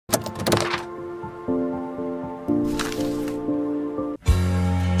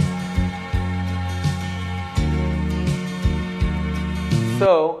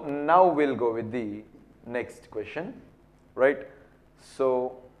So now we'll go with the next question, right?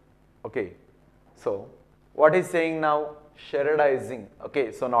 So, okay, so what is saying now? Shreddizing.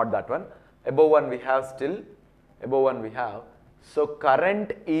 Okay, so not that one. Above one we have still, above one we have. So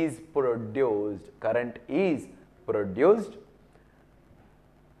current is produced,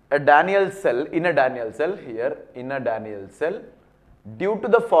 a Daniell cell, in a Daniell cell here, in a Daniell cell, due to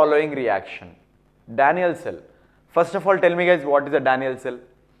the following reaction. Daniell cell. First of all, tell me guys, what is a Daniell cell?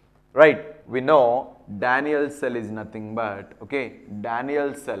 Right, we know Daniell cell is nothing but, okay,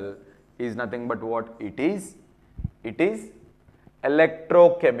 Daniell cell is nothing but what it is? It is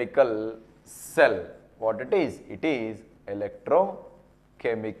electrochemical cell. What it is? It is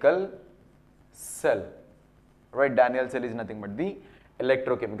electrochemical cell. Right, Daniell cell is nothing but the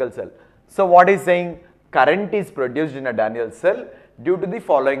electrochemical cell. So what is saying? Current is produced in a Daniell cell due to the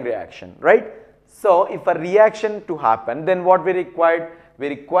following reaction, right? So if a reaction to happen, then what we required? We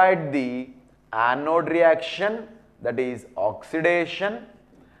required the anode reaction, that is oxidation.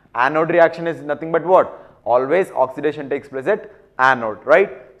 Anode reaction is nothing but what? Always oxidation takes place at anode,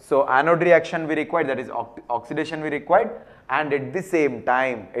 right? So anode reaction we required, that is oxidation we required, and at the same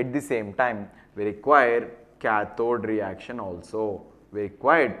time we require cathode reaction also. We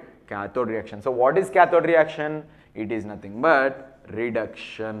required cathode reaction. So what is cathode reaction? It is nothing but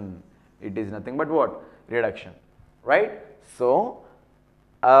reduction. It is nothing but what? Reduction, right? So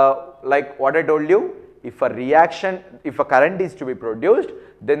like what I told you, if a current is to be produced,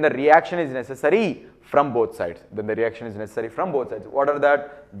 then the reaction is necessary from both sides. What are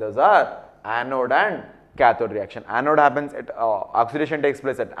that? Those are anode and cathode reaction. Anode happens at oxidation takes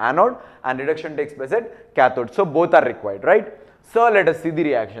place at anode and reduction takes place at cathode. So both are required, right? So let us see the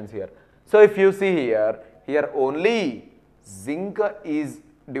reactions here. So if you see here only zinc is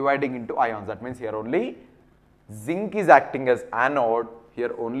dividing into ions. That means here only zinc is acting as anode.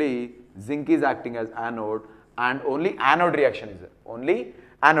 Here only zinc is acting as anode, and only anode reaction is there. Only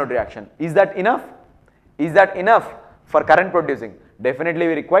anode reaction. Is that enough? Is that enough for current producing? Definitely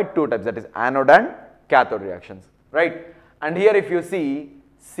we require two types, that is anode and cathode reactions, right? And here if you see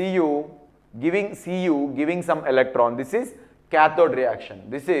Cu giving some electron, this is cathode reaction.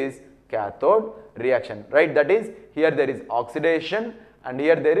 This is cathode reaction, right? That is, here there is oxidation and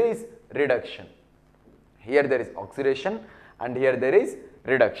here there is reduction. Here there is oxidation and here there is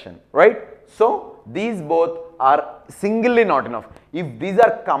reduction, right? So these both are singly not enough. If these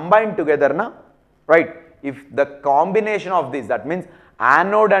are combined together now, right? If the combination of these, that means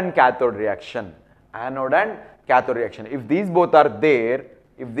anode and cathode reaction, if these both are there,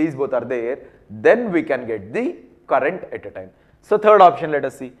 then we can get the current at a time. So third option, let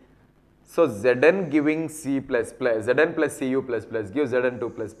us see. So Zn giving C plus plus, Zn plus Cu plus plus gives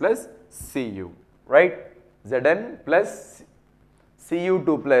Zn2 plus plus Cu, right? Zn plus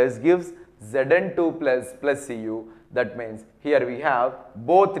Cu2 plus gives Zn2 plus plus Cu. That means here we have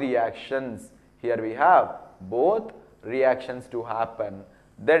both reactions. To happen.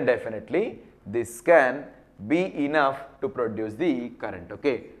 Then definitely this can be enough to produce the current.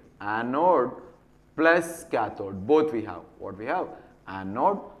 Okay, anode plus cathode, both we have. What we have?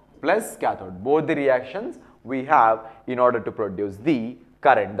 Anode plus cathode, both the reactions we have in order to produce the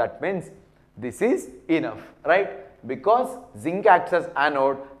current. That means this is enough, right? Because zinc acts as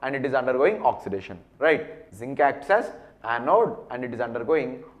anode and it is undergoing oxidation, right? Zinc acts as anode and it is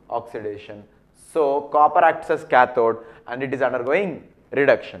undergoing oxidation. So copper acts as cathode and it is undergoing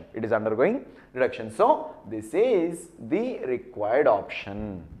reduction. So this is the required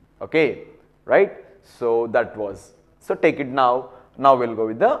option. Okay, right? So that was. So take it now. Now we'll go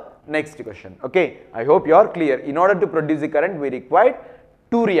with the next question. Okay, I hope you are clear. In order to produce the current, we required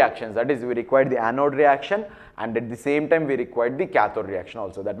two reactions. That is, we required the anode reaction and at the same time we required the cathode reaction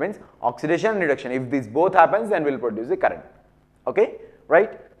also. That means oxidation and reduction. If this both happens, then we'll produce the current. Okay,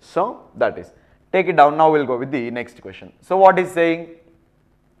 right? So that is. Take it down. Now we'll go with the next question. So what is saying?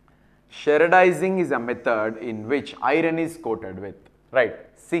 Shreddizing is a method in which iron is coated with. Right.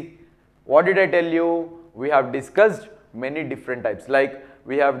 See, what did I tell you? We have discussed many different types. Like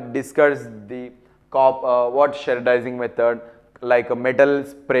we have discussed the shreddizing method, like a metal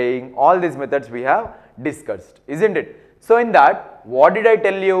spraying. All these methods we have discussed, isn't it? So in that, what did I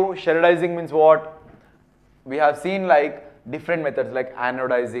tell you? Shreddizing means what? We have seen like different methods like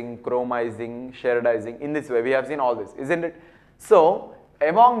anodizing, chromizing, shreddizing. In this way we have seen all this, isn't it? So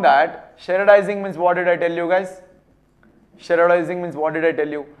among that, shreddizing means what did I tell you guys? Shreddizing means what did I tell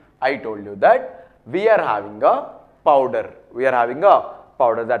you? I told you that we are having a powder.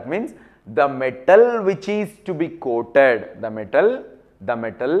 That means the metal which is to be coated, the metal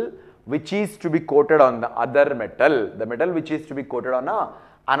which is to be coated on the other metal, the metal which is to be coated on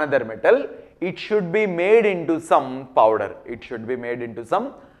another metal, it should be made into some powder. It should be made into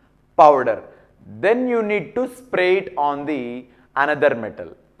some powder. Then you need to spray it on the another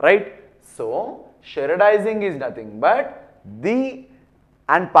metal, right? So sheridizing is nothing but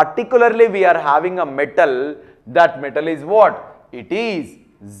and particularly we are having a metal, that metal is what? It is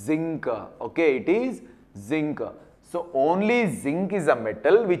zinc, okay, it is zinc. So only zinc is a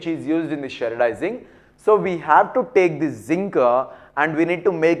metal which is used in the sheridizing. So we have to take this zinc and we need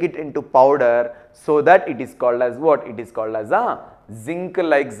to make it into powder, so that it is called as what? It is called as a zinc,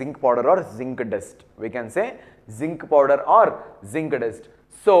 like zinc powder or zinc dust. We can say zinc powder or zinc dust.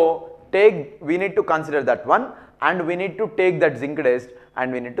 So we need to consider that one, and we need to take that zinc dust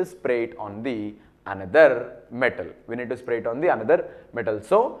and we need to spray it on the another metal. We need to spray it on the another metal.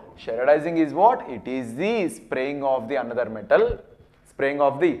 So sheridizing is what? It is the spraying of the another metal,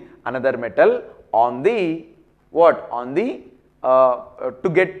 on the what? On the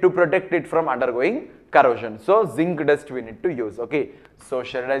to protect it from undergoing corrosion. So zinc dust we need to use. Okay. So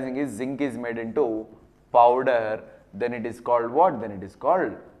sheridizing is zinc is made into powder. Then it is called what? Then it is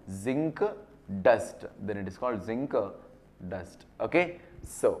called zinc dust. Then it is called zinc dust. Okay.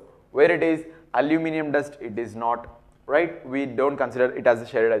 So where it is aluminum dust, it is not, right? We don't consider it as a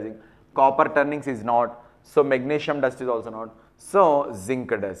sheridizing. Copper turnings is not. So magnesium dust is also not. So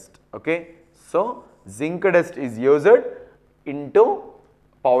zinc dust. Okay. So zinc dust is used into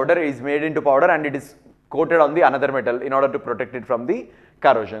powder, is made into powder, and it is coated on the another metal in order to protect it from the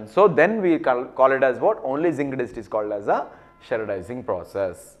corrosion. So then we call it as what? Only zinc dust is called as a sheridizing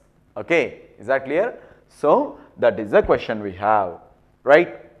process. Okay, is that clear? So that is the question we have,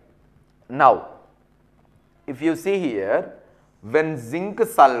 right? Now, if you see here, when zinc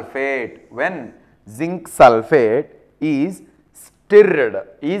sulfate is stirred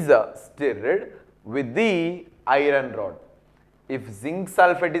with the iron rod. If zinc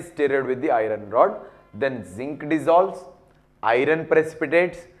sulfate is stirred with the iron rod, then zinc dissolves, iron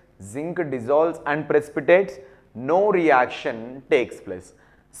precipitates, zinc dissolves and precipitates, no reaction takes place.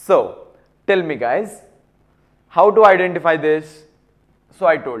 So tell me guys, how to identify this? So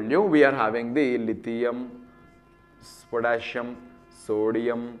I told you we are having the lithium, potassium,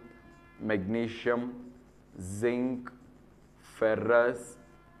 sodium, magnesium, zinc, ferrous,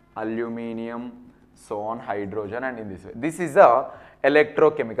 aluminium, so on, hydrogen, and in this way. This is a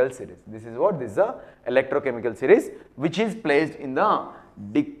electrochemical series. This is what? This is a electrochemical series which is placed in the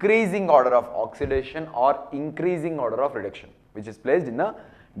decreasing order of oxidation or increasing order of reduction, which is placed in the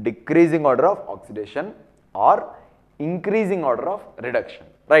decreasing order of oxidation or increasing order of reduction,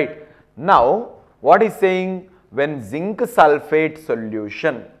 right? Now, what is saying? When zinc sulfate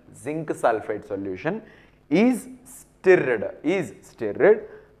solution is stirred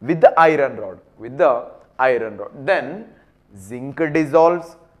with the iron rod, then zinc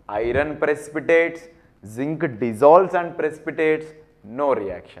dissolves, iron precipitates, zinc dissolves and precipitates, no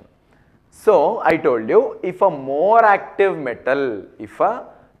reaction. So I told you, if a more active metal,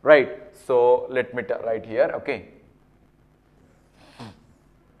 right, so let me write here, okay,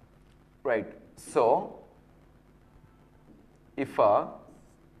 right, so if a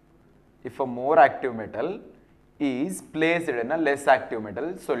more active metal is placed in a less active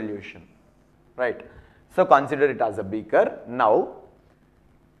metal solution, right? So consider it as a beaker. Now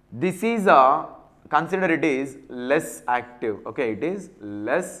this is consider it is less active, okay, it is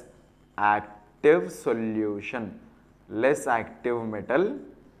less active solution, less active metal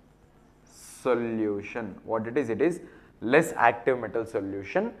solution. What it is? It is less active metal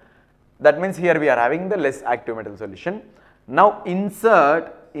solution. That means here we are having the less active metal solution. Now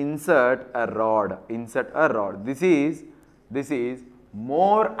insert a rod. This is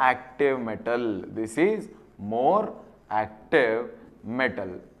more active metal. This is more active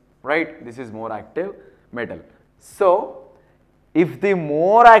metal, right? This is more active metal. So if the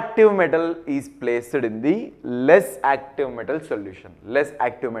more active metal is placed in the less active metal solution,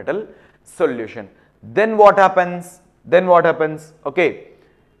 then what happens? Okay,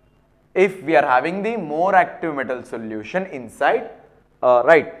 if we are having the more active metal solution inside,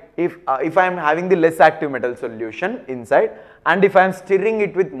 right, if I am having the less active metal solution inside and if I am stirring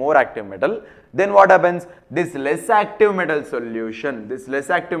it with more active metal, then what happens? This less active metal solution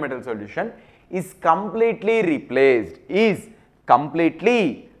is completely replaced,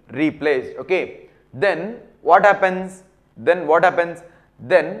 okay. Then what happens? Then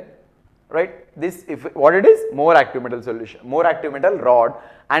right, this, if what it is, more active metal solution, more active metal rod,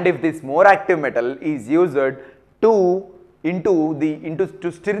 and if this more active metal is used to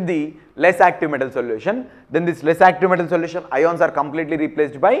stir the less active metal solution, then this less active metal solution ions are completely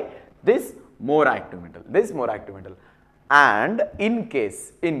replaced by this more active metal, this more active metal. And in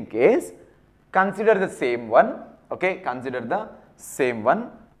case, consider the same one, okay, consider the same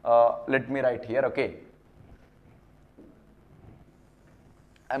one, let me write here, okay.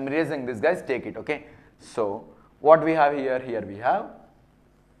 I am erasing this, guys, take it, okay. So, what we have here, we have,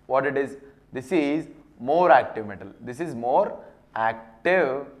 what it is, this is more active metal, this is more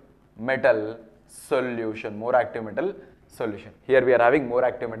active metal solution, more active metal solution. Here we are having more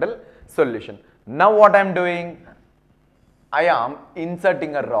active metal solution. Now what I am doing, I am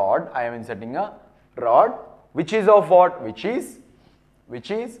inserting a rod, which is of what, which is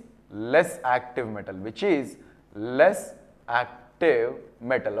less active metal,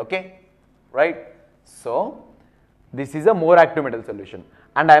 okay, right. So this is a more active metal solution,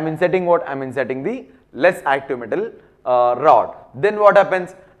 and I am inserting what, I am inserting the less active metal rod. Then what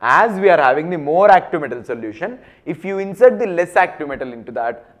happens, as we are having the more active metal solution, if you insert the less active metal into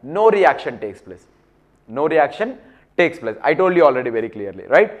that, no reaction takes place, I told you already very clearly,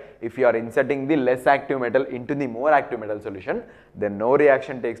 right. If you are inserting the less active metal into the more active metal solution, then no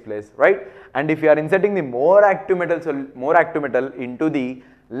reaction takes place, right. And if you are inserting the more active metal into the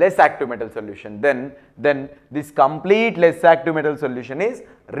less active metal solution, then this complete less active metal solution is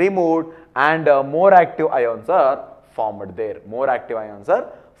removed, and more active ions are formed there,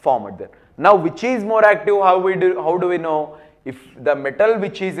 Now which is more active, how do we know? If the metal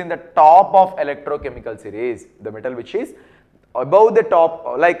which is in the top of electrochemical series, the metal which is above the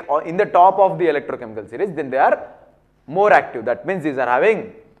top, like in the top of the electrochemical series, then they are more active. That means these are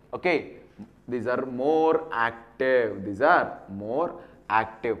having, okay, these are more active,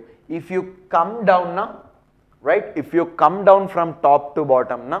 If you come down now, right, if you come down from top to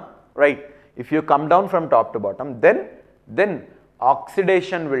bottom now, right, if you come down from top to bottom, then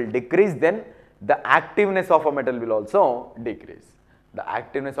oxidation will decrease, then the activeness of a metal will also decrease.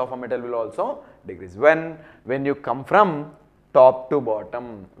 When you come from top to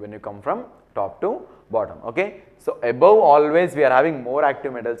bottom, okay. So above always we are having more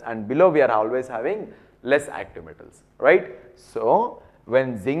active metals, and below we are always having less active metals, right. So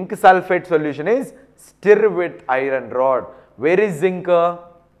when zinc sulfate solution is stirred with iron rod, where is zinc?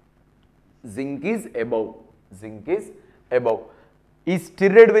 Zinc is above. Is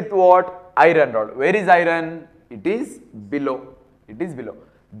stirred with what? Iron rod. Where is iron? It is below.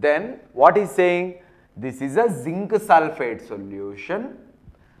 Then what is saying? This is a zinc sulfate solution,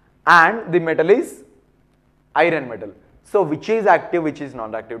 and the metal is iron metal. So which is active, which is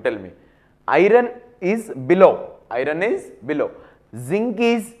not active? Tell me. Iron is below. Zinc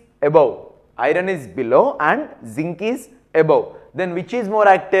is above. Iron is below and zinc is above. Then which is more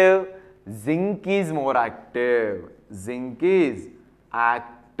active? Zinc is more active.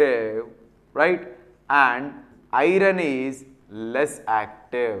 Right, and iron is less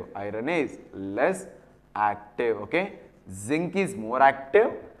active, okay. Zinc is more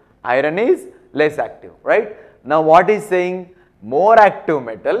active, iron is less active, right. Now what is saying? More active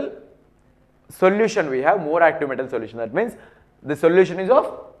metal solution, we have more active metal solution, that means the solution is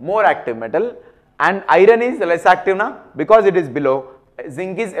of more active metal, and iron is less active now because it is below,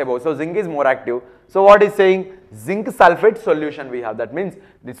 zinc is above, so zinc is more active. So what is saying? Zinc sulfate solution we have, that means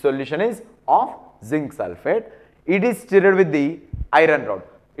this solution is of zinc sulfate. It is stirred with the iron rod,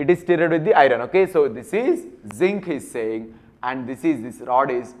 okay. So this is zinc is saying, and this rod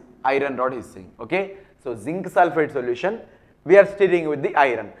is iron rod is saying, okay. So zinc sulfate solution we are stirring with the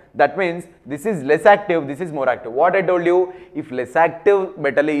iron, that means this is less active, this is more active. What I told you, if less active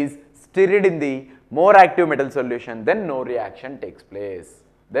metal is stirred in the more active metal solution, then no reaction takes place,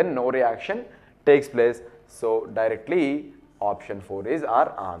 So directly option 4 is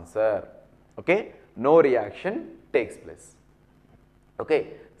our answer, okay. No reaction takes place, okay.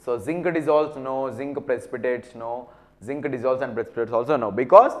 So zinc dissolves, no. Zinc precipitates, no. Zinc dissolves and precipitates also, no,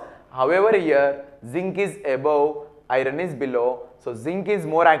 because however here zinc is above, iron is below, so zinc is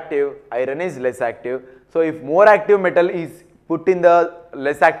more active, iron is less active. So if more active metal is put in the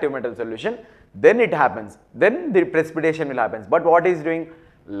less active metal solution, then it happens, then the precipitation will happen. But what is doing?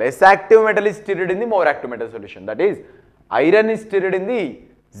 Less active metal is stirred in the more active metal solution, that is iron is stirred in the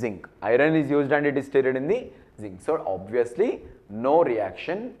zinc, iron is used and it is stirred in the zinc. So obviously no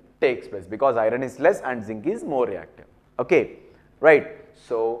reaction takes place because iron is less and zinc is more reactive, okay, right.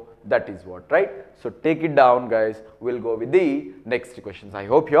 So that is what, right. So take it down, guys, we will go with the next questions. I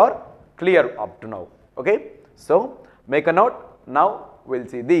hope you are clear up to now, okay. So make a note, now we will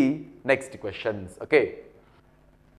see the next questions, okay.